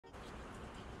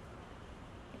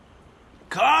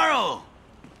Fierro!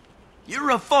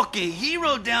 You're a fucking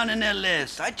hero down in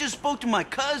LS. I just spoke to my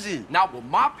cousin. Not with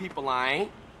my people, I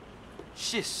ain't.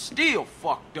 Shit's still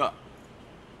fucked up.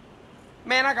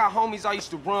 Man, I got homies I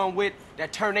used to run with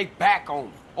that turn their back on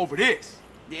me over this.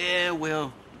 Yeah,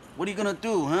 well, what are you gonna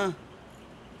do, huh?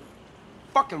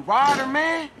 Fucking Ryder,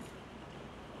 man.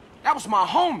 That was my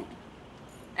homie.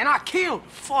 And I killed him.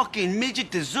 Fucking midget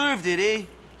deserved it, eh?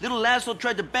 Little asshole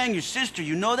tried to bang your sister,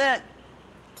 you know that?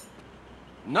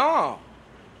 No.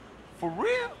 For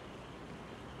real?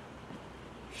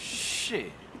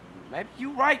 Shit. Maybe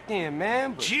you right then,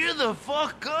 man, but... Cheer the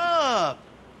fuck up!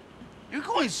 You're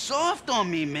going soft on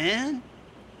me, man.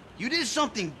 You did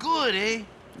something good, eh?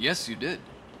 Yes, you did.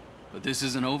 But this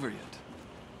isn't over yet.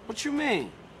 What you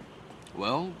mean?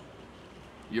 Well,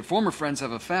 your former friends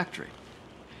have a factory.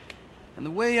 And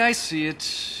the way I see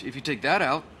it, if you take that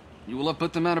out, you will have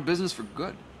put them out of business for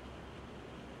good.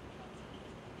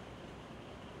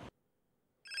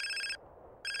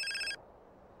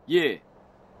 Yeah.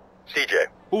 CJ.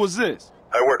 Who was this?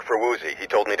 I work for Woozie. He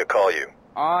told me to call you.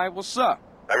 Alright, what's up?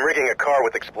 I'm rigging a car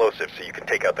with explosives so you can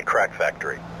take out the crack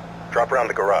factory. Drop around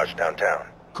the garage downtown.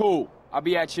 Cool. I'll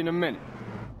be at you in a minute.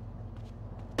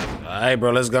 Alright,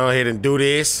 bro, let's go ahead and do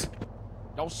this.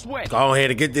 Don't sweat. Go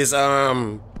ahead and get this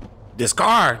this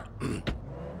car.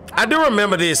 I do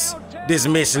remember this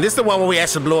mission. This is the one where we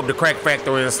actually blow up the crack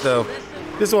factory and stuff.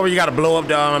 This is where you gotta blow up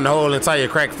the whole entire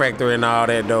crack factory and all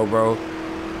that though, bro.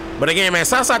 But again, man,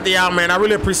 shouts out to y'all, man. I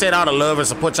really appreciate all the love and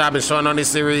support y'all been showing on this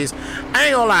series. I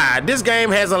ain't gonna lie, this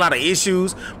game has a lot of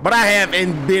issues, but I have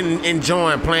been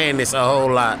enjoying playing this a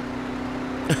whole lot.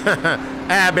 I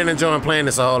have been enjoying playing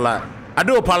this a whole lot. I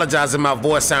do apologize if my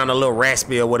voice sound a little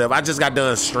raspy or whatever. I just got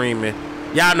done streaming.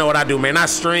 Y'all know what I do, man. I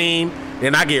stream,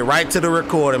 then I get right to the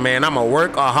recording, man. I'm a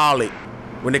workaholic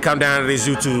when it come down to this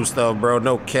YouTube stuff, bro.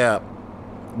 No cap.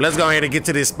 Let's go ahead and get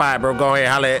to this spot, bro. Go ahead,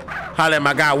 holla at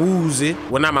my guy Woozie.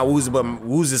 Well, not my Woozie, but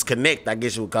Woozie's Connect, I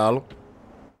guess you would call him.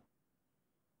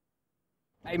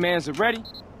 Hey, man, is it ready?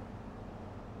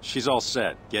 She's all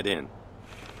set. Get in.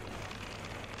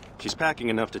 She's packing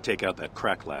enough to take out that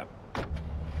crack lab.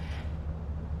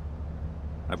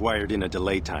 I've wired in a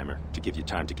delay timer to give you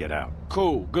time to get out.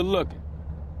 Cool. Good looking.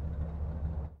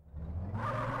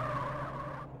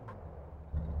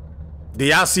 Do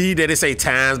y'all see that it say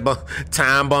time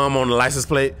bomb on the license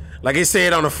plate? Like it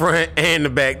said on the front and the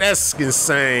back. That's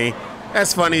insane.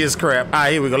 That's funny as crap. All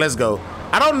right, here we go. Let's go.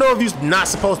 I don't know if you're not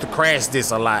supposed to crash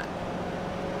this a lot.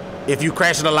 If you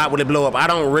crash it a lot, will it blow up? I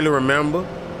don't really remember,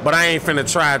 but I ain't finna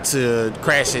try to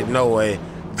crash it no way.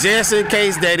 Just in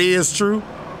case that is true,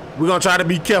 we're gonna try to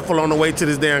be careful on the way to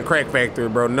this damn crack factory,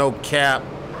 bro. No cap.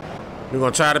 We're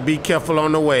gonna try to be careful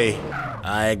on the way.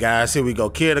 All right, guys, here we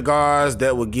go. Kill the guards.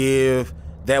 That will get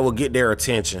their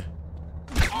attention.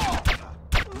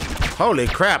 Holy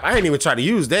crap! I ain't even try to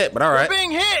use that, but all right. We're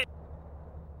being hit.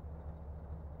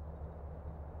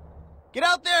 Get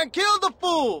out there and kill the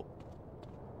fool.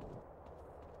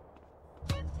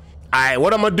 All right,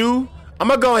 what I'm gonna do? I'm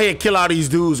gonna go ahead and kill all these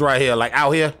dudes right here, like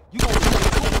out here.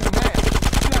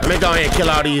 Let me go ahead and kill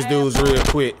all these dudes real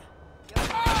quick.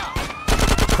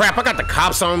 Crap! I got the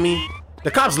cops on me. The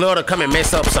cops love to come and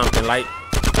mess up something, like,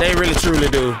 they really truly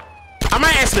do. I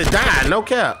might actually die, no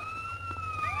cap.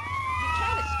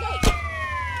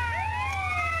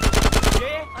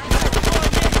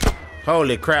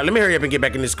 Holy crap, let me hurry up and get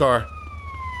back in this car.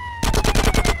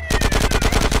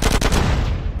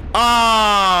 Oh,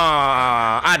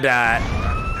 I died.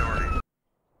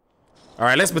 All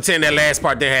right, let's pretend that last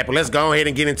part didn't happen. Let's go ahead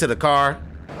and get into the car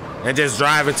and just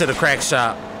drive into the crack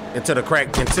shop, into the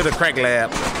crack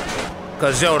lab.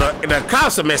 Cause yo, the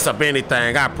cops will mess up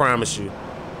anything, I promise you.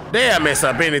 They'll mess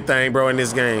up anything, bro, in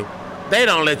this game. They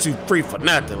don't let you free for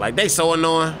nothing. Like, they so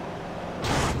annoying.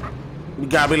 You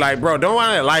gotta be like, bro, don't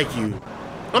want to like you.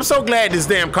 I'm so glad this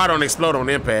damn car don't explode on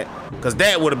impact, cause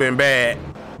that would have been bad.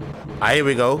 All right, here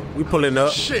we go. We pulling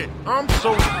up. Shit, I'm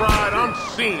so fried, I'm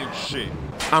seeing shit.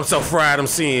 I'm so fried, I'm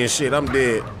seeing shit. I'm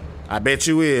dead. I bet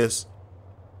you is.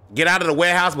 Get out of the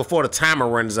warehouse before the timer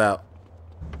runs out.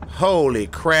 Holy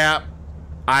crap.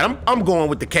 All right, I'm going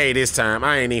with the K this time.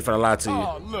 I ain't even finna lie to you.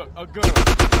 Oh, look, a gun.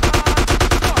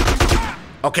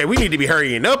 Okay, we need to be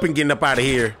hurrying up and getting up out of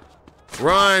here.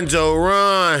 Run, Joe,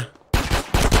 run.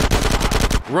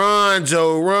 Run,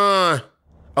 Joe, run.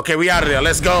 Okay, we out of there.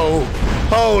 Let's go.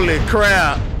 Holy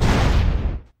crap.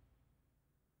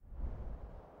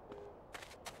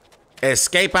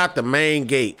 Escape out the main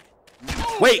gate.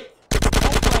 Wait.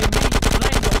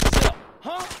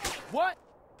 Huh? What?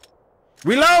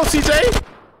 Reload, CJ.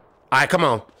 All right, come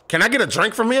on. Can I get a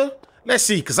drink from here? Let's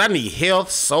see, because I need health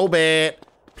so bad.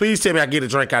 Please tell me I get a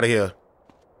drink out of here.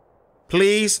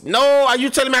 Please? No, are you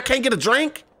telling me I can't get a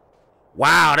drink?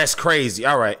 Wow, that's crazy.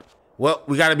 All right. Well,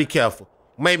 we gotta be careful.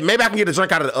 Maybe I can get a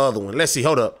drink out of the other one. Let's see,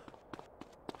 hold up.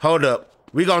 Hold up.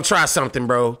 We gonna try something,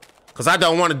 bro. Cause I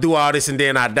don't wanna do all this and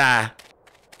then I die.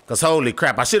 Cause holy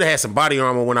crap, I should have had some body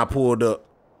armor when I pulled up.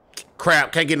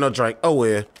 Crap, can't get no drink. Oh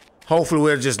well. Hopefully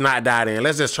we'll just not die then.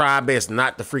 Let's just try our best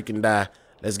not to freaking die.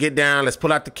 Let's get down, let's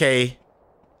pull out the K.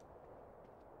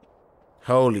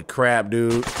 Holy crap,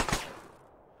 dude.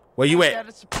 Where you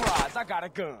at? Surprise, I got a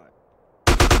gun.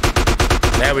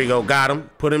 There we go, got him.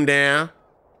 Put him down.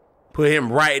 Put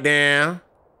him right down.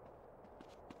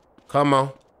 Come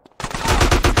on.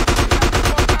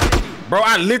 Bro,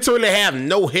 I literally have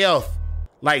no health.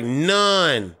 Like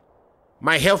none.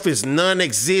 My health is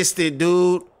non-existent,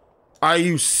 dude. Are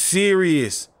you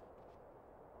serious?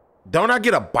 Don't I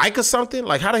get a bike or something?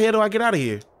 Like, how the hell do I get out of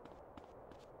here?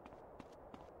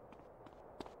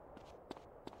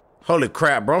 Holy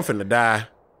crap, bro, I'm finna die.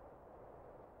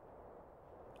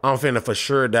 I'm finna for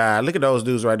sure die. Look at those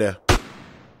dudes right there.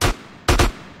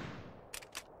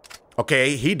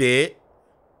 Okay, he did.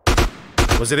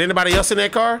 Was it anybody else in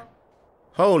that car?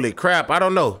 Holy crap, I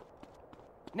don't know.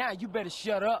 Now you better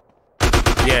shut up.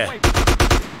 Yeah.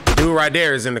 Dude right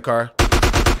there is in the car.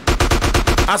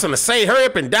 I was gonna say, hurry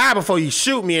up and die before you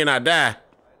shoot me and I die.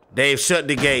 Dave, shut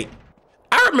the gate.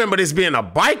 I remember this being a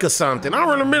bike or something. I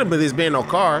don't remember this being no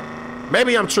car.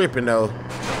 Maybe I'm tripping though.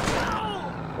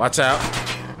 Watch out.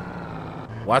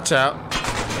 Watch out.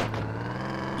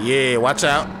 Yeah, watch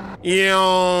out.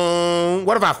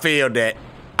 What if I failed that?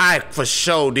 I for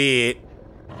sure did.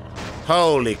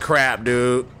 Holy crap,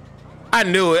 dude. I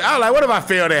knew it. I was like, what if I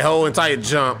failed that whole entire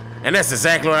jump? And that's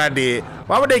exactly what I did.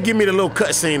 Why would they give me the little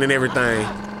cutscene and everything?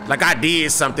 Like I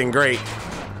did something great.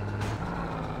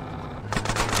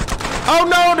 Oh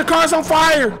no, the car's on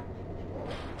fire.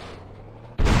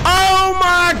 Oh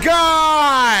my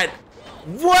God.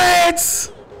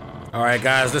 What? All right,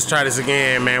 guys, let's try this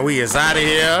again, man. We is out of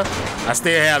here. I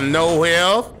still have no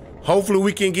health. Hopefully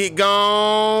we can get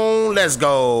gone. Let's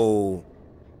go.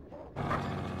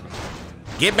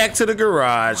 Get back to the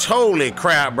garage. Holy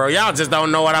crap, bro. Y'all just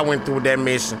don't know what I went through with that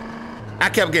mission. I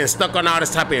kept getting stuck on all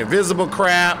this type of invisible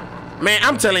crap. Man,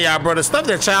 I'm telling y'all, bro, the stuff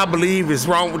that y'all believe is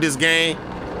wrong with this game.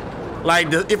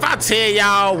 Like, if I tell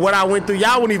y'all what I went through,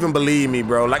 y'all wouldn't even believe me,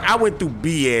 bro. Like, I went through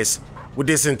BS with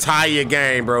this entire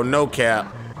game, bro. No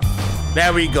cap.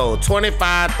 There we go.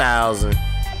 25,000.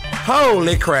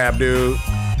 Holy crap, dude.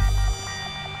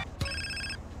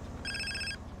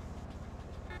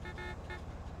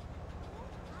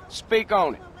 Speak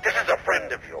on it. This is a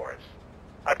friend of yours.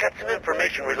 I've got some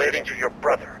information relating to your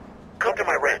brother. Come to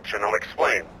my ranch and I'll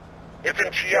explain. It's in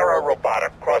Fierro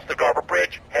Robotic. Cross the Garber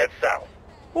Bridge, head south.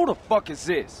 Who the fuck is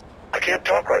this? I can't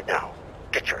talk right now.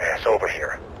 Get your ass over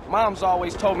here. Mom's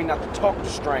always told me not to talk to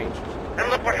strangers. And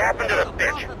look what happened to the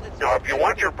bitch. Now, if you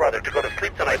want your brother to go to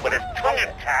sleep tonight with his tongue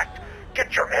intact,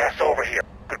 get your ass over here.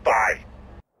 Goodbye.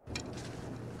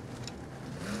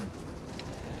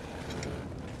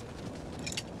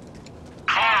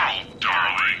 Carl,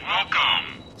 darling,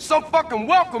 welcome. So fucking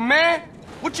welcome, man.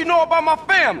 What you know about my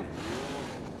family?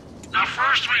 Now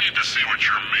first we need to see what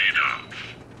you're made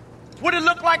of. What it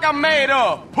look like I'm made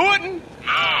of? Pudding?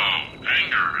 No,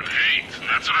 anger and hate. And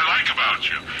that's what I like about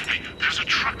you. Hey, there's a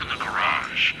truck in the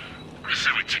garage. I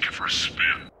say we take it for a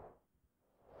spin.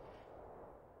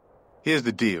 Here's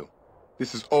the deal.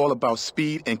 This is all about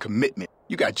speed and commitment.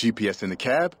 You got GPS in the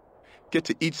cab. Get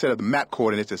to each set of the map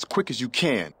coordinates as quick as you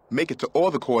can. Make it to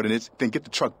all the coordinates, then get the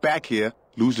truck back here,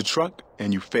 lose the truck,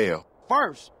 and you fail.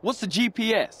 First, what's the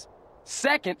GPS?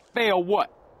 Second, fail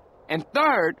what? And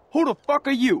third, who the fuck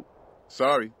are you?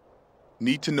 Sorry.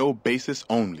 Need to know basis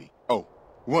only. Oh,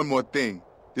 one more thing.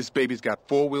 This baby's got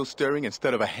four-wheel steering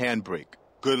instead of a handbrake.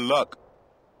 Good luck.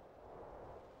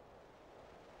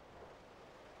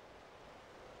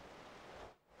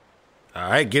 All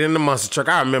right, get in the monster truck.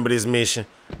 I remember this mission.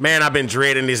 Man, I've been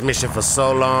dreading this mission for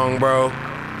so long, bro.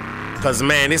 Because,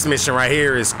 man, this mission right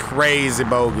here is crazy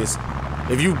bogus.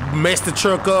 If you mess the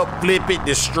truck up, flip it,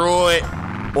 destroy it,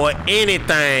 or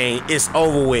anything, it's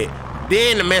over with.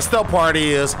 Then the messed up part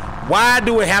is, why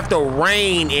do it have to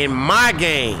rain in my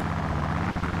game?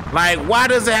 Like, why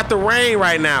does it have to rain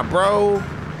right now, bro?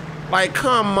 Like,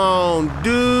 come on,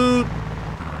 dude.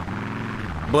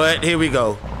 But here we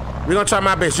go. We're gonna try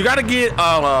my best. You gotta get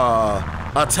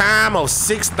a time of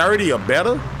 6:30 or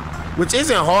better, which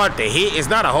isn't hard to hit. It's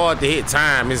not a hard to hit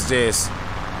time. It's just,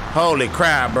 holy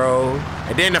crap, bro.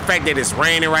 And then the fact that it's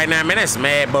raining right now, man, that's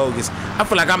mad bogus. I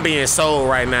feel like I'm being sold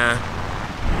right now.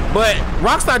 But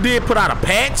Rockstar did put out a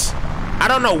patch I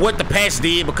don't know what the patch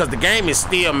did because the game is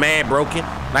still mad broken.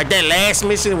 Like that last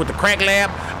mission with the crack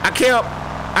lab, I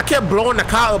kept blowing the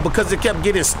car up because it kept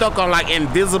getting stuck on like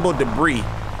invisible debris.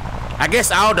 I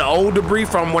guess all the old debris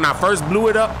from when I first blew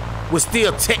it up was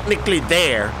still technically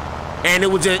there, and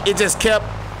it just kept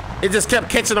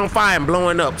catching on fire and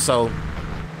blowing up. So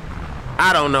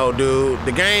I don't know, dude.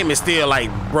 The game is still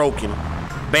like broken,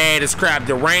 bad as crap.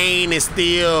 The rain is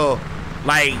still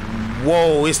like,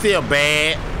 whoa, it's still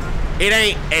bad. It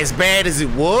ain't as bad as it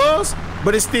was,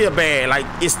 but it's still bad. Like,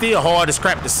 it's still hard as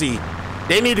crap to see.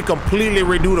 They need to completely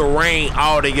redo the rain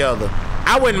altogether.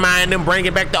 I wouldn't mind them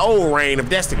bringing back the old rain if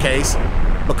that's the case,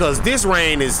 because this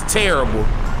rain is terrible.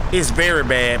 It's very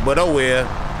bad, but oh well.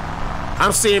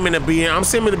 I'm seeming to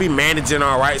be managing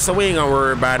all right, so we ain't gonna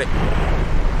worry about it.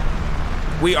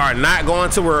 We are not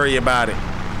going to worry about it.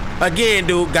 Again,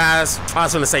 guys, I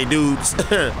was gonna say dudes.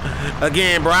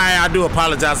 Again, Brian, I do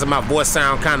apologize if my voice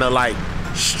sound kind of like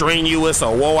strenuous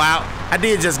or woe out. I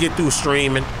did just get through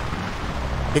streaming.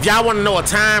 If y'all want to know a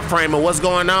time frame of what's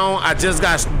going on, I just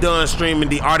got done streaming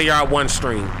the RDR1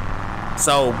 stream.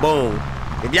 So, boom.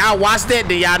 If y'all watch that,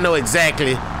 then y'all know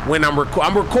exactly when I'm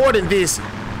recording this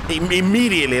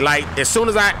immediately. Like, as soon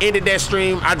as I ended that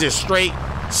stream, I just straight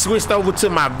switched over to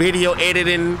my video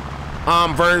editing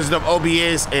version of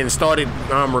OBS and started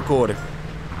recording.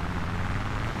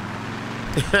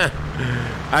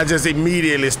 I just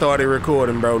immediately started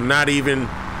recording, bro. Not even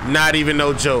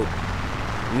no joke.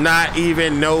 Not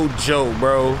even no joke,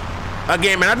 bro.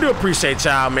 Again, man, I do appreciate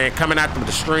y'all, man, coming out with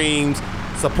the streams,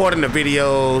 supporting the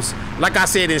videos. Like I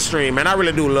said in stream, man, I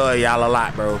really do love y'all a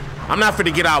lot, bro. I'm not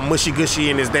finna get all mushy-gushy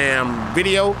in this damn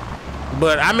video,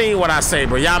 but I mean what I say,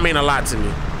 bro. Y'all mean a lot to me.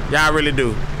 Y'all really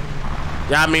do.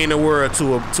 Y'all mean the world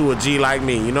to a G like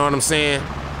me. You know what I'm saying?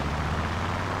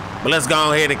 But let's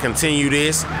go ahead and continue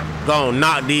this. Go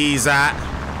knock these out.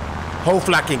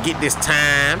 Hopefully I can get this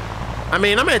time. I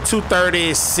mean, I'm at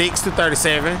 236,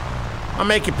 237. I'm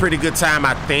making pretty good time,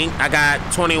 I think. I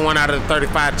got 21 out of the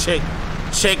 35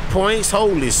 checkpoints.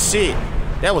 Holy shit.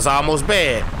 That was almost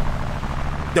bad.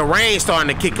 The rain's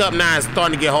starting to kick up now. It's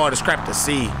starting to get hard as crap to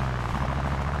see.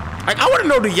 Like, I want to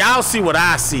know, do y'all see what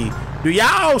I see? Do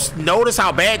y'all notice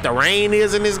how bad the rain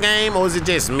is in this game, or is it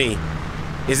just me?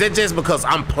 Is it just because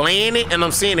I'm playing it and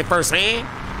I'm seeing it firsthand?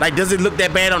 Like, does it look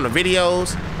that bad on the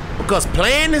videos? Because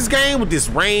playing this game with this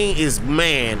rain is,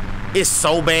 man, it's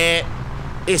so bad.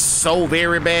 It's so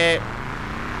very bad.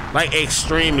 Like,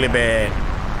 extremely bad.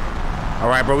 All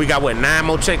right, bro, we got, what, 9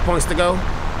 more checkpoints to go?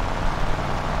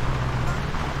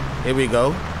 Here we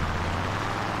go.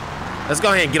 Let's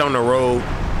go ahead and get on the road.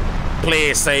 Play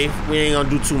it safe. We ain't gonna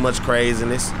do too much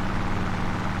craziness.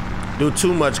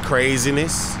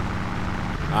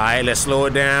 All right, let's slow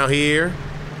it down here.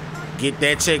 Get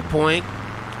that checkpoint.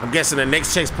 I'm guessing the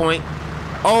next checkpoint.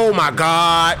 Oh my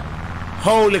God.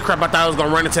 Holy crap, I thought I was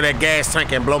gonna run into that gas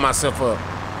tank and blow myself up.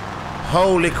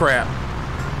 Holy crap.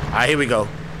 All right, here we go.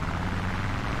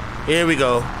 Here we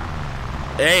go.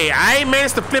 Hey, I ain't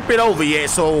managed to flip it over yet,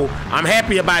 so I'm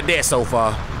happy about that so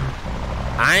far.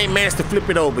 I ain't managed to flip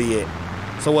it over yet.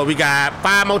 So what, we got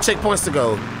 5 more checkpoints to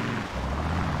go.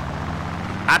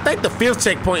 I think the 5th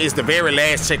checkpoint is the very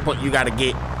last checkpoint you gotta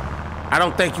get. I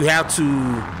don't think you have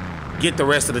to get the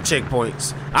rest of the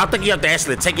checkpoints. I don't think you have to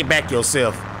actually take it back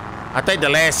yourself. I think the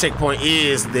last checkpoint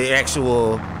is the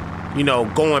actual, you know,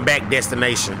 going back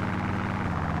destination.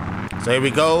 So here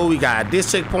we go. We got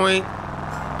this checkpoint.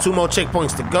 2 more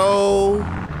checkpoints to go.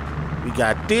 We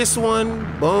got this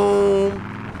one. Boom.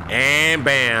 And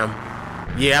bam.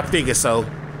 Yeah, I figured so.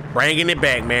 Bringing it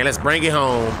back, man. Let's bring it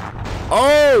home.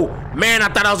 Oh, man, I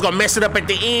thought I was gonna mess it up at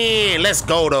the end. Let's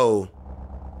go, though.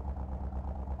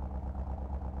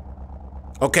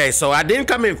 Okay, so I didn't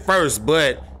come in first,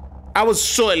 but I was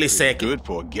shortly second. Good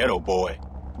for a ghetto boy.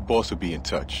 The boss will be in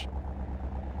touch.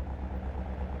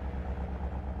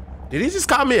 Did he just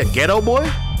call me a ghetto boy?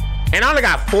 And I only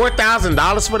got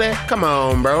 $4,000 for that? Come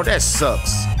on, bro. That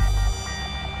sucks.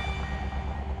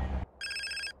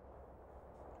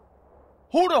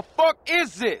 Who the fuck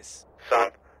is this?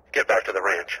 Son, get back to the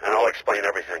ranch, and I'll explain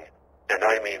everything. And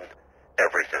I mean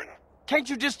everything. Can't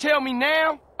you just tell me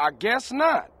now? I guess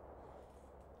not.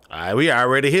 All right, we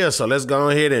already here, so let's go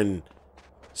ahead and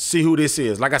see who this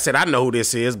is. Like I said, I know who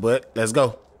this is, but let's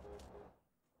go.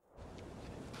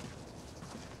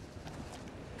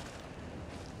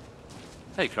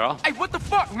 Hey, Carl. Hey, what the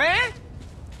fuck, man?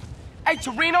 Hey,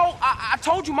 Toreno, I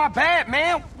told you my bad,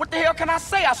 man. What the hell can I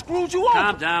say? I screwed you over.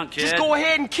 Calm down, kid. Just go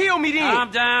ahead and kill me then.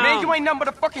 Calm down. Man, you ain't nothing but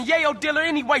a fucking yayo dealer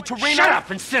anyway, Toreno. Shut up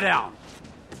and sit down.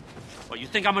 What, you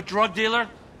think I'm a drug dealer?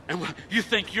 And you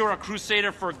think you're a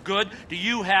crusader for good? Do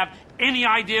you have any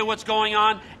idea what's going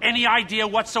on? Any idea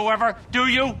whatsoever? Do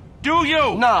you? Do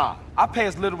you? Nah, I pay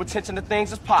as little attention to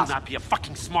things as Do possible. not be a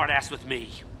fucking smartass with me.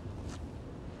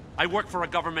 I work for a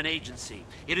government agency.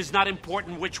 It is not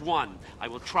important which one. I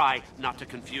will try not to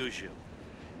confuse you.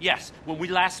 Yes, when we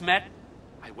last met,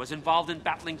 I was involved in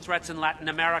battling threats in Latin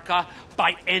America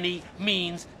by any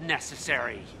means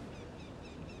necessary.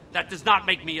 That does not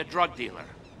make me a drug dealer.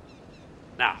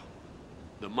 Now,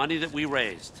 the money that we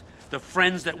raised, the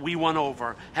friends that we won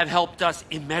over, have helped us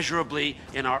immeasurably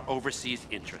in our overseas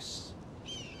interests.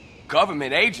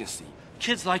 Government agency?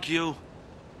 Kids like you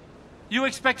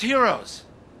expect heroes.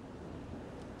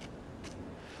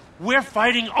 We're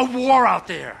fighting a war out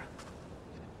there.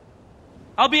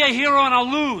 I'll be a hero and I'll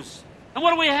lose. And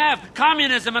what do we have?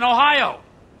 Communism in Ohio.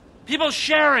 People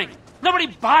sharing. Nobody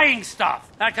buying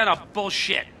stuff. That kind of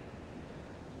bullshit.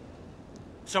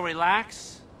 So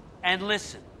relax and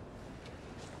listen.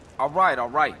 All right.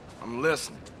 I'm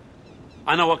listening.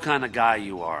 I know what kind of guy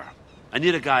you are. I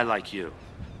need a guy like you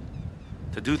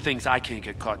to do things I can't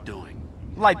get caught doing.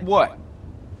 Like what?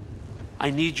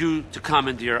 I need you to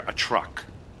commandeer a truck.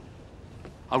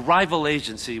 A rival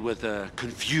agency with a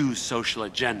confused social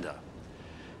agenda.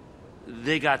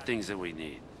 They got things that we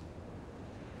need.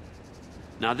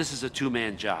 Now, this is a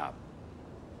two-man job.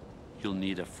 You'll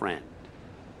need a friend.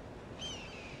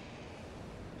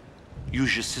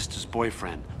 Use your sister's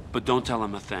boyfriend, but don't tell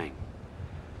him a thing.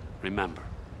 Remember,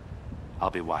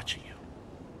 I'll be watching you.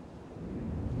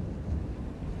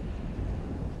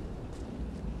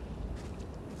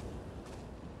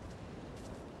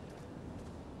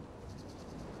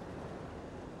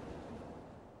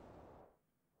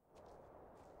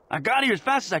 I got here as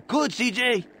fast as I could,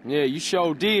 CJ. Yeah, you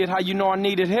sure did. How you know I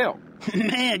needed help?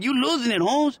 Man, you losing it,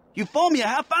 Holmes. You phoned me a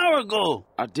half hour ago.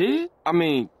 I did?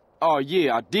 Oh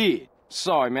yeah, I did.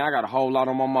 Sorry, man, I got a whole lot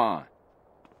on my mind.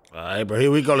 All right, bro,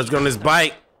 here we go. Let's go on this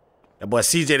bike. That boy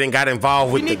CJ done got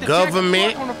involved with the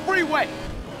government. On the freeway.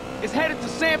 It's headed to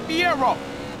San Fierro. All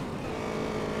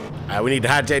right, we need to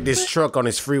hijack this truck on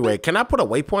this freeway. Can I put a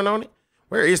waypoint on it?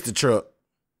 Where is the truck?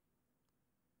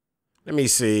 Let me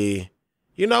see.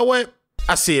 You know what?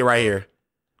 I see it right here.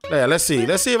 Yeah, let's see.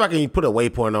 Let's see if I can put a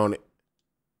waypoint on it.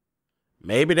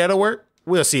 Maybe that'll work.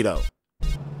 We'll see, though.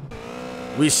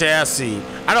 We shall see.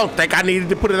 I don't think I needed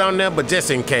to put it on there, but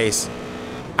just in case.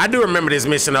 I do remember this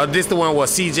mission, though. This the one where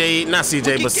CJ, not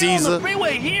CJ, but Caesar. On the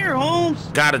freeway here, Holmes.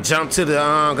 Gotta jump to the,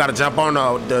 gotta jump on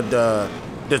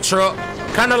the truck.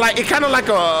 Kind of like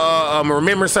a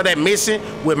remembrance of that mission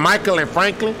with Michael and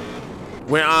Franklin.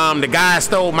 When the guy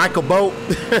stole Michael's boat.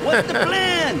 What's the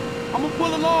plan? I'm gonna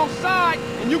pull alongside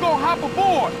and you gonna hop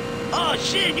aboard. Oh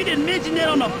shit, you didn't mention that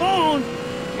on the phone.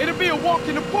 It'll be a walk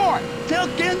in the park. Tell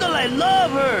Kendall I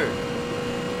love her.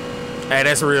 Hey,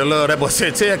 that's real love. That boy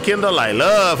said, tell Kendall I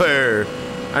love her.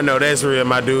 I know that's real,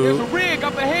 my dude. There's a rig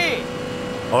up ahead.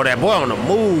 Oh, that boy on the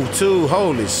move, too.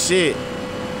 Holy shit.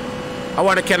 I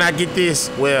wonder, can I get this?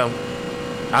 Well,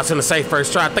 I was gonna say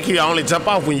first try. I think he'll only jump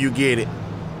off when you get it.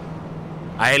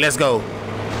 All right, let's go.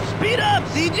 Speed up,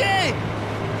 CJ.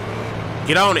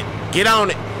 Get on it. Get on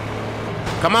it.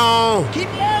 Come on.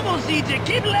 Keep level, CJ.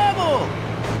 Keep level.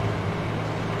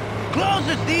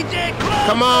 Closer, CJ. Closer.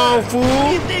 Come on, fool. What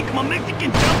do you think? My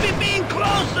Mexican jumpy being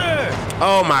closer.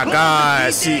 Oh, my Closer, God.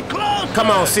 CJ, See. closer.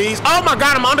 Come on, C's. Oh, my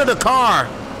God. I'm under the car.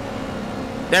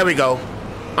 There we go.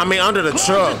 I mean, under the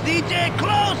Closer, truck. CJ.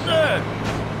 Closer.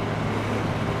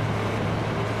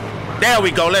 There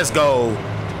we go. Let's go.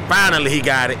 Finally, he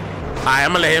got it. All right,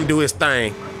 I'm going to let him do his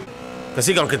thing. Because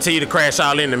he's going to continue to crash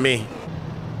all into me.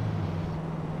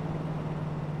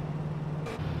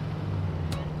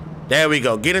 There we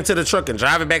go. Get into the truck and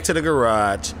drive it back to the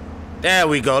garage. There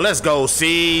we go. Let's go,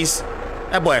 C's.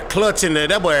 That boy clutching it.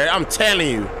 That boy, I'm telling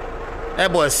you.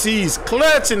 That boy C's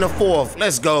clutching the fourth.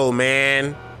 Let's go,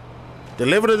 man.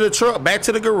 Deliver to the truck, back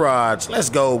to the garage. Let's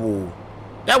go, boo.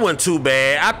 That wasn't too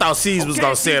bad. I thought C's was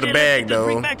going to sell the bag, though.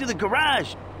 Bring back to the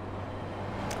garage.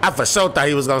 I for sure thought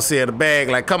he was gonna sell the bag.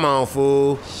 Like, come on,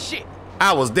 fool. Shit.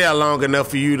 I was there long enough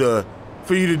for you to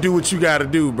do what you gotta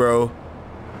do, bro.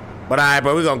 But all right,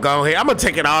 bro, we're gonna go ahead. I'm gonna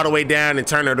take it all the way down and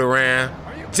turn it around,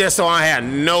 just so I have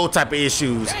no type of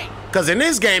issues. Cause in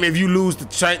this game, if you lose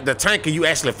the tanker, you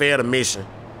actually fail the mission.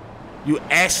 You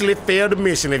actually fail the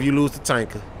mission if you lose the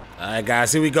tanker. All right,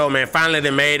 guys, here we go, man. Finally,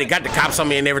 they made it. Got the cops on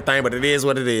me and everything, but it is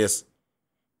what it is.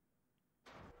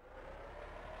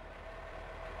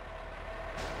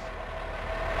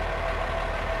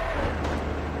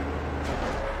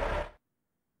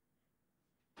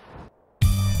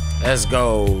 Let's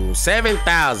go.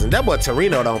 7,000. That boy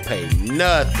Toreno don't pay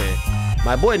nothing.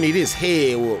 My boy need his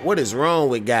head. What is wrong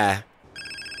with guy?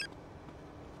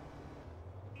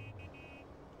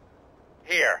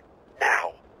 Here,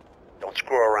 now. Don't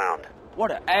screw around.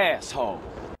 What an asshole.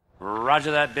 Roger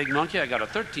that, big monkey. I got a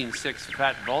 13-6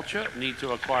 fat vulture. Need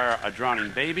to acquire a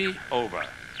drowning baby. Over.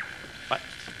 What?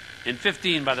 In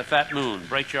 15 by the fat moon.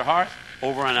 Break your heart.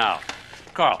 Over and out.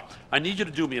 Carl, I need you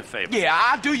to do me a favor. Yeah,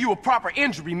 I'll do you a proper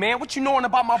injury, man. What you knowing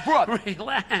about my brother?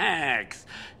 Relax.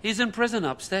 He's in prison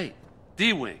upstate.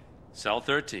 D-Wing, cell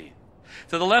 13.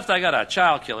 To the left, I got a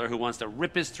child killer who wants to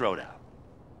rip his throat out.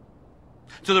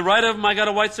 To the right of him, I got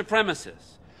a white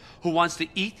supremacist who wants to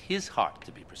eat his heart,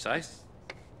 to be precise.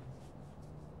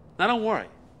 Now, don't worry.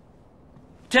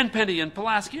 Tenpenny and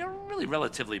Pulaski are really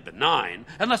relatively benign,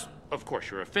 unless, of course,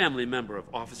 you're a family member of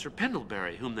Officer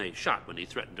Pendlebury, whom they shot when he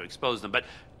threatened to expose them. But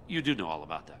you do know all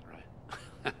about that,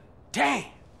 right? Damn.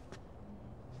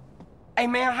 Hey,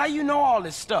 man, how you know all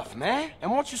this stuff, man?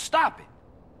 And won't you stop it?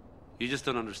 You just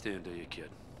don't understand, do you, kid?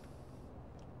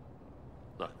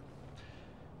 Look,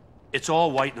 it's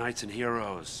all white knights and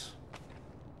heroes.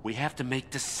 We have to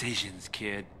make decisions,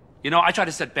 kid. You know, I try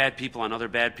to set bad people on other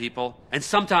bad people, and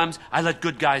sometimes I let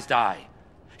good guys die.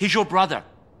 He's your brother,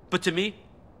 but to me,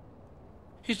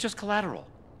 he's just collateral.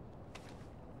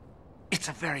 It's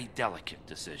a very delicate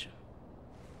decision.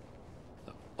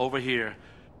 Look, over here,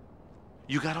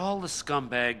 you got all the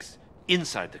scumbags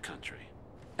inside the country.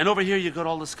 And over here, you got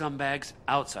all the scumbags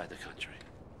outside the country.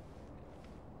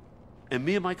 And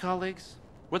me and my colleagues,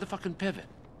 we're the fucking pivot.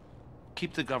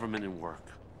 Keep the government in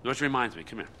work. Which reminds me,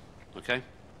 come here, okay?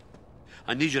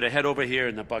 I need you to head over here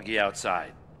in the buggy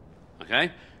outside,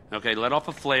 okay? Okay, let off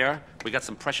a flare. We got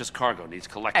some precious cargo needs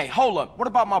collecting. Hey, hold up. What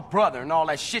about my brother and all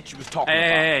that shit you was talking about?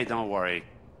 Hey, don't worry.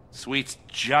 Sweet's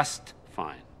just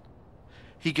fine.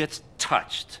 He gets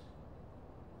touched.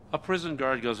 A prison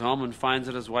guard goes home and finds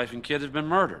that his wife and kid have been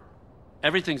murdered.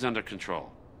 Everything's under control.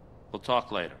 We'll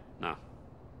talk later. Now,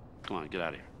 come on, get out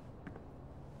of here.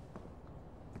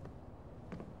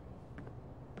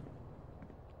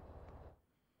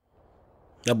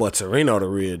 That boy Toreno the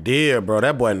real deal, bro.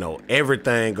 That boy know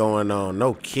everything going on.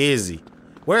 No kizzy.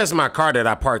 Where's my car that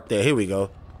I parked there? Here we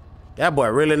go. That boy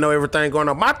really know everything going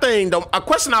on. My thing, though, a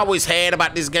question I always had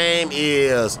about this game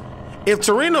is, if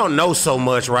Toreno knows so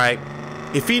much, right?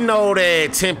 If he know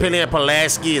that Tenpenny and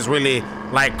Pulaski is really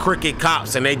like crooked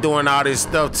cops and they doing all this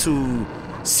stuff to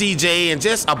CJ and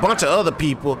just a bunch of other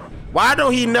people, why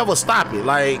don't he never stop it?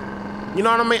 Like, you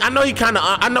know what I mean? I know he kind of,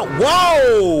 I know,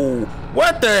 whoa!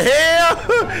 What the hell?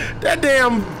 That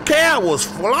damn cab was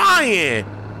flying.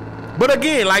 But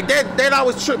again, like that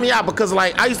always tripped me out because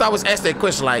like I used to always ask that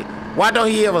question, like, why don't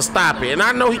he ever stop it? And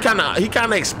I know he kind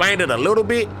of explained it a little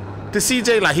bit to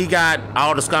CJ, like he got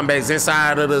all the scumbags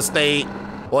inside of the state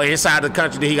or inside the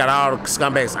country, then he got all the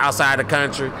scumbags outside the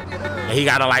country, and he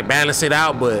gotta like balance it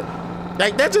out. But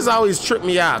like that just always tripped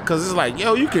me out because it's like,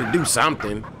 yo, you could do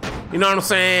something. You know what I'm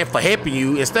saying? For helping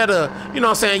you instead of, you know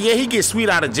what I'm saying? Yeah, he gets Sweet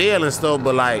out of jail and stuff,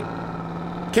 but like,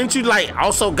 can't you like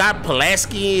also got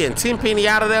Pulaski and Tenpenny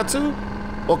out of there too?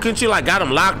 Or can't you like got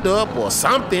them locked up or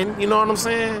something? You know what I'm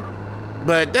saying?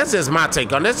 But that's just my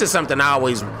take on it. That's just something I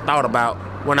always thought about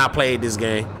when I played this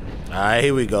game. All right,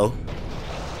 here we go.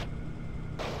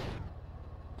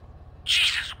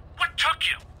 Jesus, what took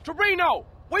you? Toreno,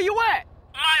 where you at?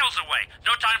 Miles away.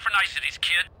 No time for niceties,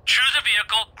 kid. Choose a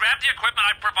vehicle, grab the equipment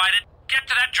I provided, get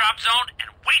to that drop zone, and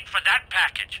wait for that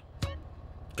package.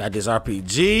 Got this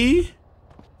RPG.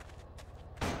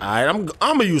 Alright, I'm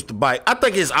gonna use the bike. I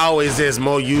think it's always just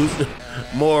more you know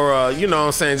what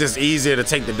I'm saying, just easier to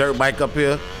take the dirt bike up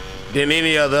here than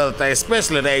any other thing,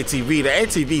 especially the ATV. The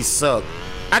ATV suck.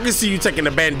 I can see you taking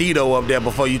the Bandito up there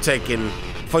before you take the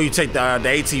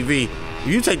ATV. If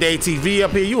you take the ATV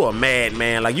up here, you a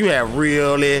madman. Like, you have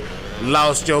really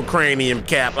lost your cranium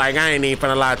cap. Like, I ain't even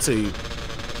finna lie to you.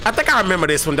 I think I remember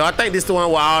this one, though. I think this is the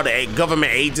one where all the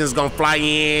government agents gonna fly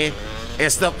in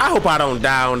and stuff. I hope I don't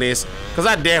die on this, because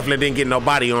I definitely didn't get no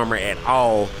body armor at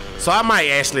all. So I might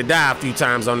actually die a few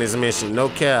times on this mission, no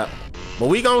cap. But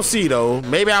we gonna see, though.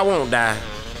 Maybe I won't die.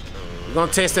 We're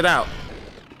gonna test it out.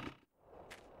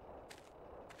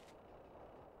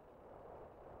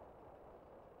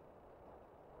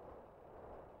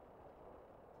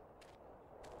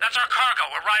 That's our cargo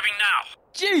arriving now.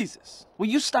 Jesus, will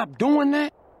you stop doing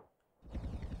that?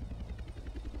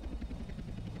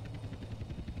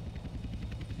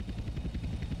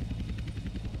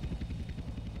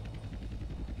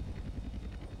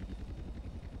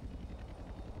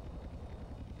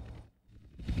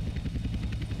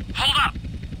 Hold up.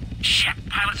 Shit,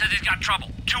 pilot says he's got trouble.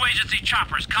 2 agency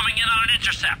choppers coming in on an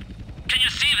intercept. Can you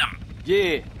see them?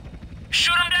 Yeah.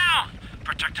 Shoot them down.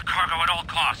 Protect the cargo at all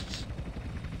costs.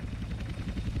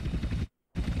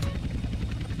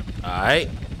 Alright.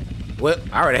 Well,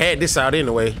 I already had this out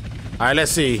anyway. Alright,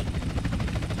 let's see.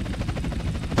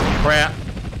 Crap.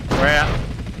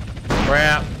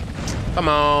 Come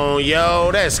on,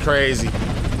 yo, that's crazy.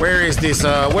 Where is this?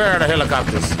 Where are the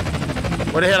helicopters?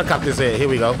 Where the helicopters at? Here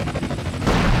we go.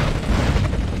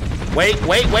 Wait.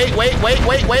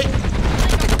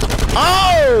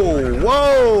 Oh,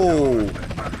 whoa.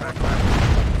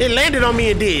 It landed on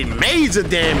me and did major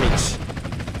damage.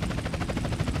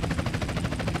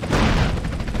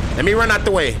 Let me run out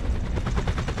the way.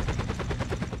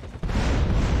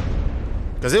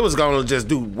 Because it was going to just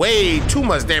do way too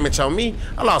much damage on me.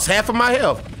 I lost half of my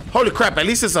health. Holy crap, at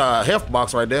least it's a health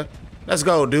box right there. Let's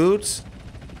go, dudes.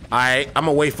 All right, I'm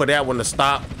going to wait for that one to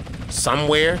stop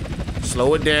somewhere.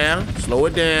 Slow it down.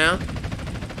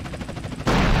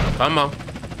 Come on.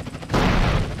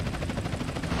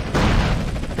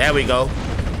 There we go.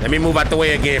 Let me move out the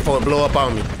way again before it blow up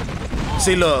on me.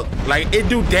 See, look, like it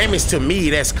do damage to me.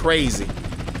 That's crazy.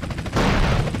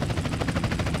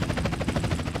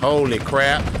 Holy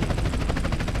crap.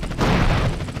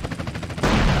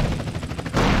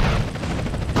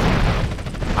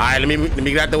 All right, let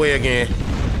me get out the way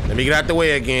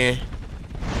again.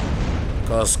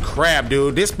 Cause crap,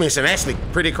 dude, this mission actually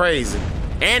pretty crazy.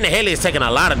 And the heli is taking a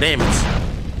lot of damage.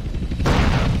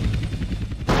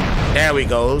 There we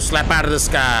go, slap out of the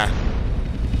sky.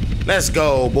 Let's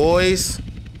go, boys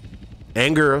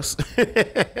and girls.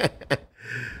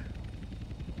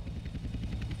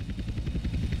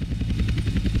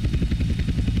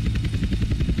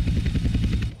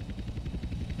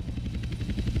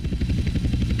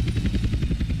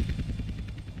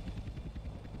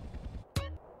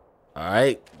 All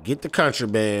right, get the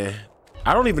contraband.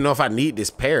 I don't even know if I need this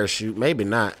parachute. Maybe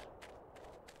not.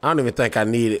 I don't even think I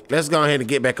need it. Let's go ahead and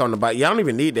get back on the bike. Yeah, I don't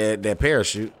even need that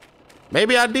parachute.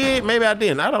 Maybe I did, maybe I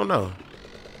didn't. I don't know.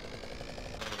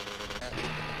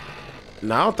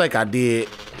 No, I don't think I did.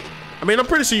 I mean, I'm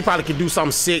pretty sure you probably could do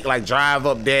something sick like drive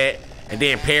up that and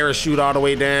then parachute all the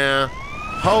way down.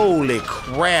 Holy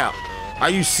crap.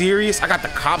 Are you serious? I got the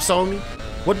cops on me?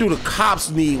 What do the cops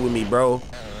need with me, bro?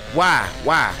 Why?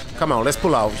 Come on, let's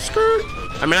pull off. Skirt.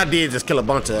 I mean, I did just kill a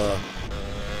bunch of...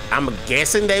 I'm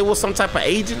guessing they were some type of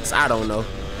agents. I don't know.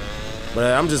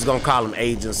 But I'm just gonna call them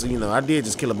agents. You know, I did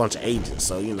just kill a bunch of agents.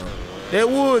 So, you know, that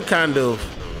would kind of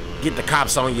get the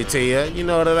cops on your tail. You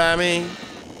know what I mean?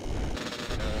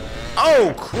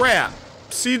 Oh, crap.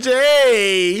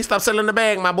 CJ, stop selling the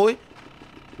bag, my boy.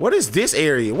 What is this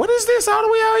area? What is this all the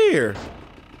way out here?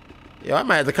 Yo, I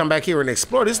might have to come back here and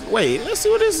explore this. Wait, let's see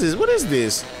what this is. What is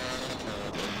this?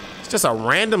 It's just a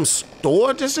random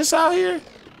store just out here?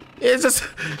 It's just,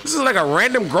 this is like a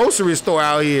random grocery store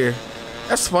out here.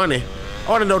 That's funny. I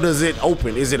want to know, does it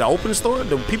open? Is it an open store?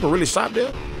 Do people really shop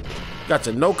there? Got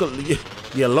your local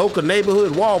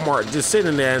neighborhood Walmart just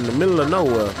sitting there in the middle of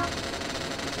nowhere.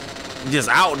 Just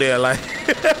out there like,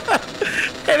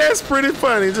 hey, that's pretty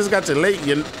funny. Just got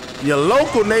your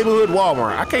local neighborhood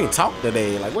Walmart. I can't talk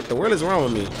today. Like, what the world is wrong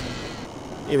with me?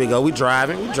 Here we go. We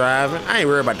driving. I ain't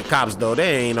worried about the cops though.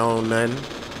 They ain't on nothing.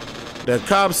 The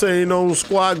cops ain't on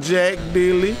squawk jack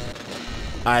dilly. All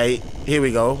right, here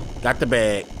we go. Got the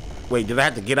bag. Wait, did I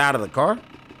have to get out of the car?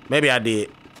 Maybe I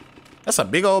did. That's a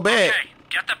big old bag. Okay,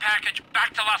 get the package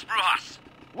back to Las Brujas.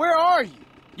 Where are you?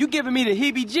 You giving me the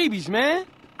heebie-jeebies, man.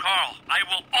 Carl, I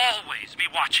will always be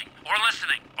watching or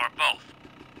listening or both.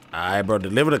 All right, bro,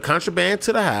 deliver the contraband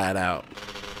to the hideout.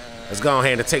 Let's go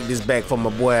ahead and take this back from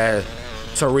my boy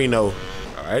Toreno.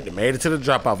 All right, they made it to the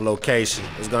drop-off location.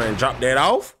 Let's go ahead and drop that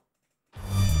off.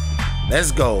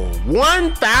 Let's go.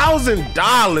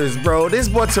 $1,000, bro. This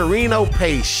boy Toreno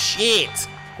pays shit.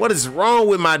 What is wrong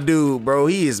with my dude, bro?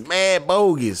 He is mad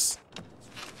bogus.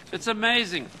 It's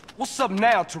amazing. What's up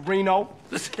now, Toreno?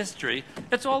 This history,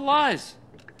 it's all lies.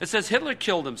 It says Hitler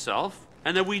killed himself,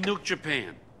 and then we nuked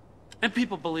Japan. And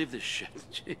people believe this shit.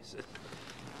 Jesus.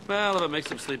 Well, if it makes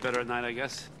them sleep better at night, I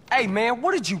guess. Hey, man,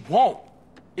 what did you want?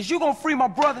 Is you gonna free my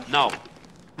brother? No,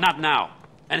 not now.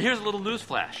 And here's a little news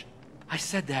flash. I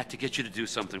said that to get you to do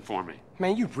something for me.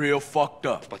 Man, you real fucked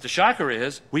up. But the shocker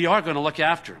is, we are gonna look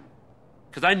after him.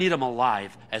 Because I need him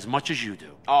alive as much as you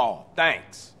do. Oh,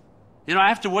 thanks. You know,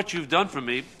 after what you've done for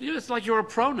me, it's like you're a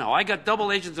pro now. I got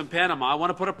double agents in Panama. I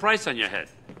want to put a price on your head.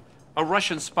 A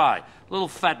Russian spy, little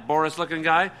fat Boris-looking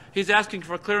guy. He's asking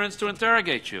for clearance to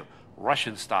interrogate you.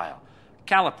 Russian style.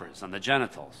 Calipers on the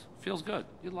genitals. Feels good.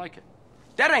 You'd like it.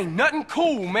 That ain't nothing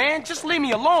cool, man. Just leave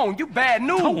me alone. You bad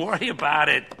news. Don't worry about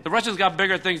it. The Russians got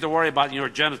bigger things to worry about than your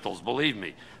genitals, believe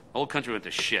me. The whole country went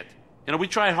to shit. You know, we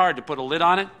tried hard to put a lid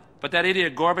on it. But that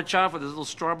idiot Gorbachev with his little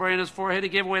strawberry in his forehead, he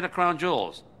gave away the crown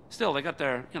jewels. Still, they got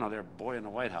their, their boy in the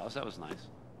White House. That was nice.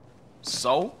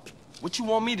 So? What you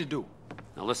want me to do?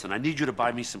 Now listen, I need you to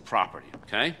buy me some property,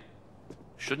 okay?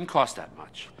 Shouldn't cost that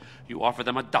much. You offer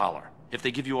them $1. If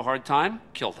they give you a hard time,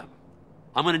 kill them.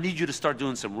 I'm gonna need you to start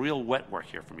doing some real wet work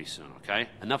here for me soon, okay?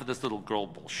 Enough of this little girl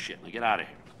bullshit. Now get out of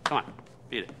here. Come on,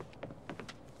 beat it.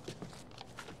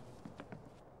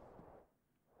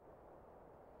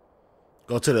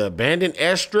 Go to the abandoned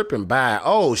airstrip and buy.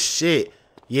 Oh, shit.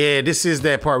 Yeah, this is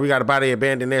that part. We got to buy the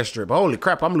abandoned airstrip. Holy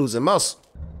crap, I'm losing muscle.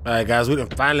 All right, guys, we done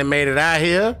finally made it out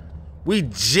here. We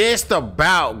just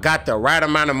about got the right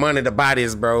amount of money to buy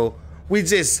this, bro. We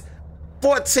just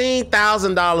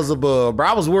 $14,000 above, bro.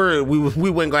 I was worried we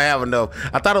wasn't gonna have enough.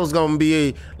 I thought it was gonna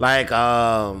be like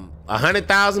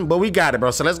 100,000, but we got it,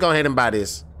 bro. So let's go ahead and buy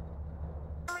this.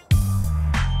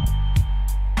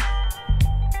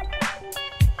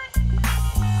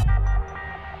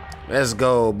 Let's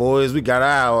go, boys. We got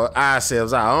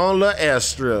ourselves our own little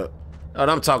airstrip. That's what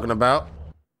I'm talking about.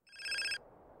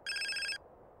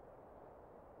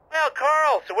 Well,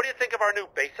 Carl, so what do you think of our new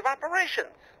base of operations?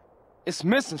 It's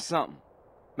missing something.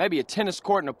 Maybe a tennis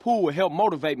court and a pool would help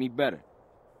motivate me better.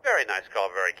 Very nice, Carl.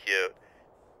 Very cute.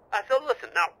 So listen,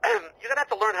 now, you're gonna have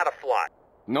to learn how to fly.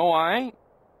 No, I ain't.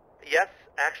 Yes,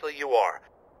 actually you are.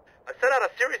 I set out a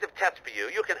series of tests for you.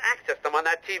 You can access them on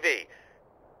that TV.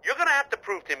 You're gonna have to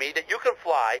prove to me that you can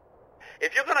fly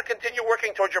if you're gonna continue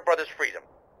working towards your brother's freedom.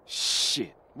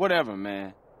 Shit. Whatever,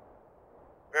 man.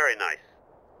 Very nice.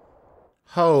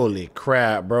 Holy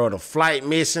crap, bro. The flight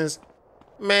missions.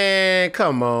 Man,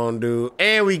 come on, dude.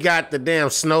 And we got the damn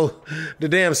snow, the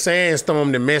damn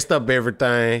sandstorm that messed up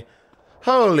everything.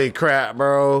 Holy crap,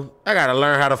 bro. I gotta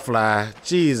learn how to fly.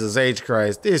 Jesus H.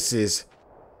 Christ. This is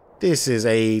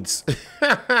AIDS.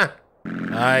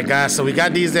 Alright, guys, so we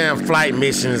got these damn flight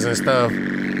missions and stuff.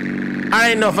 I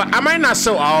didn't know if I might not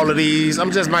show all of these. I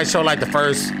just might show like the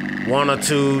first 1 or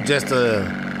 2 just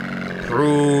to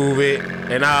prove it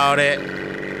and all that.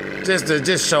 Just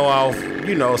to show off,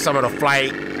 some of the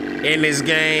flight in this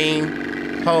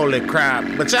game. Holy crap.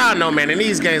 But y'all know, man, in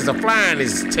these games, the flying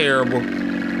is terrible.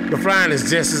 The flying is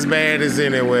just as bad as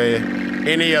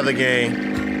any other game.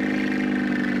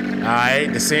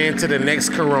 Alright, descend to the next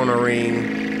Corona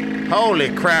ring.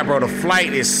 Holy crap, bro, the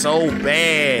flight is so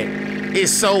bad.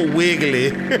 It's so wiggly.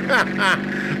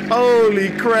 Holy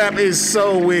crap, it's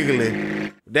so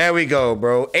wiggly. There we go,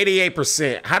 bro.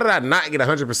 88%. How did I not get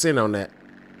 100% on that?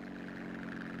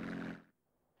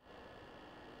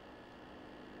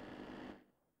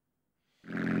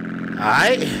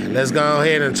 Alright, let's go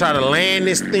ahead and try to land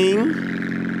this thing.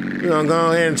 We're gonna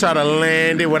go ahead and try to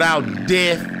land it without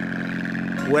death.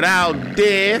 Without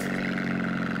death.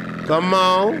 Come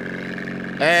on.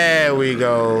 There we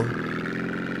go.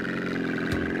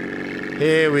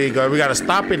 Here we go. We gotta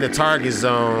stop in the target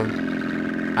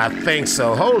zone. I think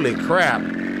so. Holy crap.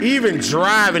 Even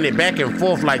driving it back and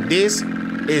forth like this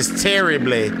is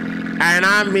terribly. And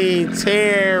I mean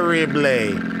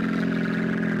terribly.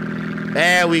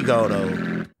 There we go,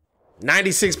 though.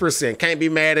 96%. Can't be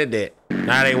mad at that.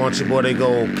 Now they want your boy to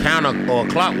go counter or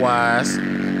clockwise.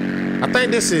 I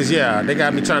think this is, yeah, they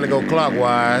got me trying to go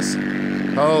clockwise.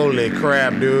 Holy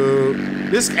crap,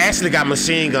 dude. This actually got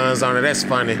machine guns on it. That's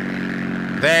funny.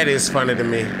 That is funny to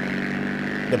me.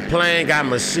 The plane got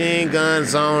machine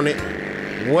guns on it.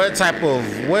 What type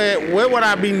of, what would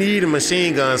I be needing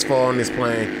machine guns for on this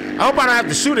plane? I hope I don't have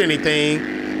to shoot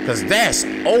anything, because that's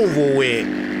over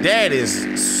with. That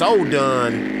is so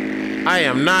done. I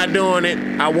am not doing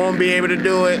it. I won't be able to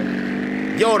do it.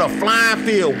 Yo, the flying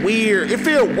feel weird. It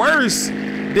feel worse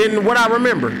than what I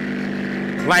remember.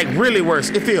 Like, really worse.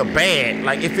 It feel bad.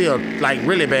 Like, it feel, like,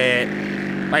 really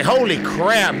bad. Like, holy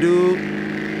crap, dude.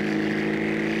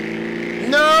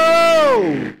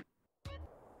 No!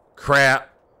 Crap.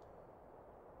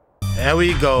 There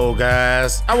we go,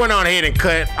 guys. I went on ahead and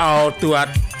cut all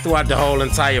throughout the whole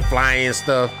entire flying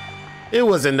stuff. It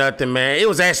wasn't nothing, man. It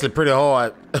was actually pretty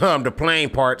hard. The plane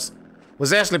parts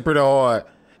was actually pretty hard.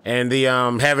 And the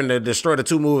having to destroy the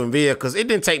 2 moving vehicles, it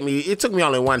didn't take me, it took me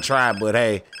only 1 try, but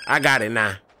hey, I got it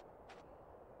now.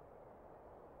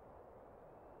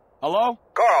 Hello?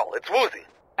 Carl, it's Woozy.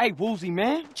 Hey, Woozy,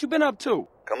 man. What you been up to?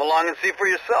 Come along and see for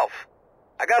yourself.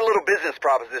 I got a little business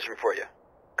proposition for you.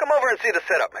 Come over and see the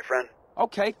setup, my friend.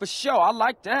 Okay, for sure. I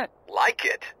like that. Like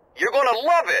it? You're gonna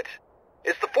love it.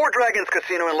 It's the Four Dragons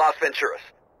Casino in Las Venturas.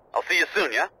 I'll see you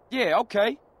soon, yeah? Yeah,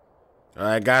 okay. All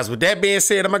right, guys, with that being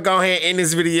said, I'm gonna go ahead and end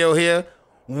this video here.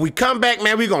 When we come back,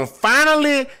 man, we're gonna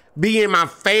finally be in my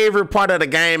favorite part of the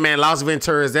game, man. Las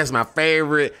Venturas, that's my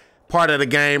favorite part of the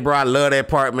game, bro. I love that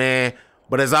part, man.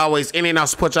 But as always, any and all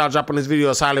support y'all drop on this video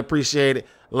is highly appreciated.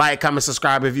 Like, comment,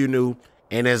 subscribe if you new.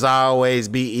 And as always,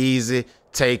 be easy.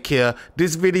 Take care.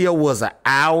 This video was 1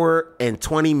 hour and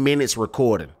 20 minutes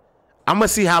recording. I'm going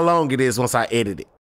to see how long it is once I edit it.